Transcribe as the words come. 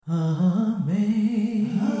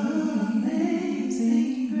Amazing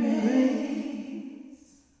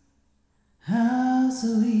grace, how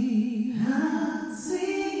sweet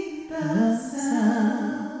the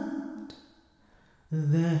sound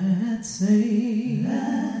that saved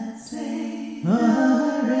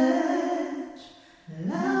a wretch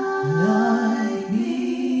like me.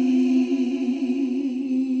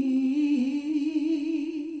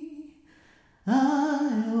 I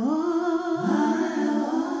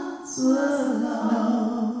once was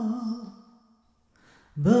lost,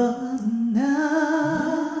 but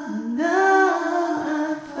now I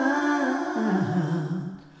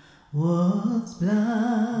found, was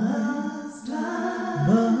blind,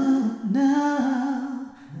 but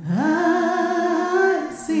now I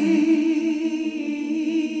see.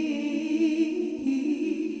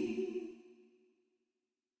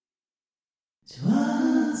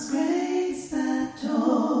 'Twas grace that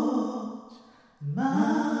taught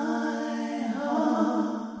my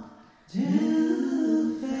heart to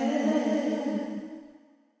fear,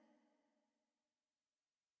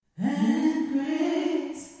 and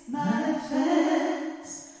grace my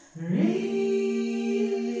offense relieved.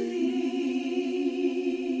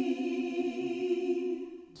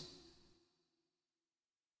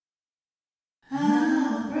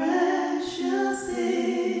 How precious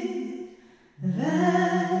is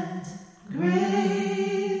that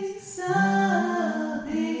grace appeared,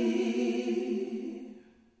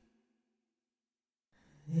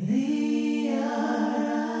 the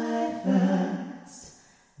hour I first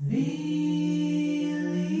believed.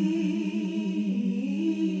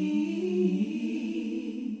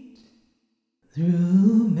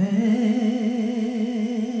 Through many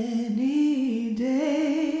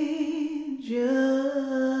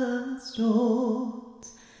dangerous storms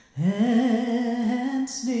and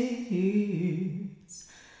snares,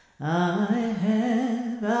 I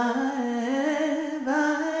have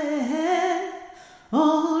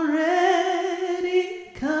already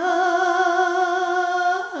come.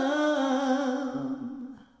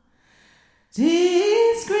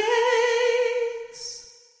 This grace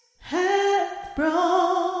hath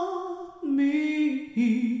brought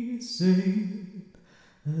me safe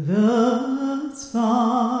thus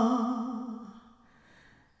far,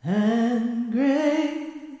 and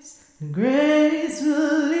grace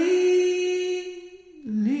will lead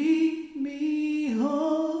me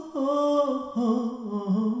home.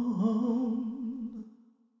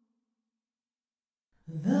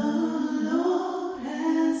 The Lord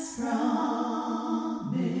has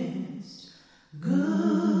promised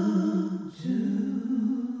good to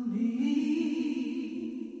me.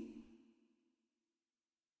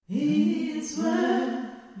 His word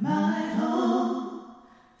my hope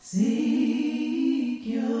secures.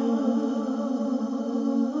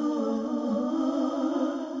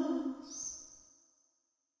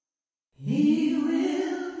 He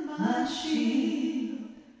will my shield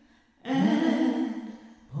and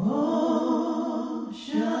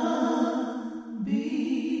portion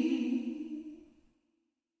be,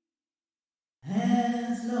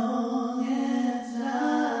 as long as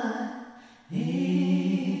life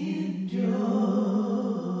endures.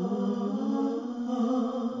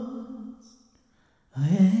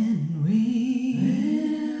 When we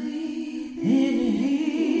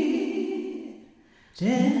inherit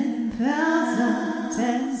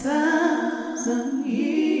 10,000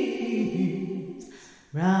 years,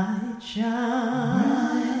 bright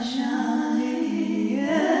shining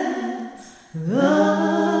as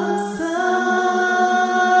the sun,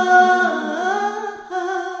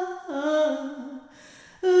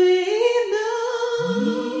 we know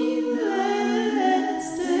less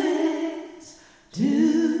days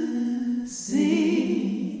to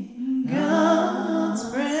sing God's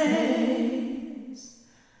praise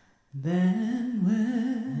than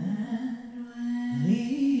when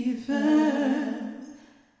we first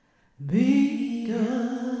begun.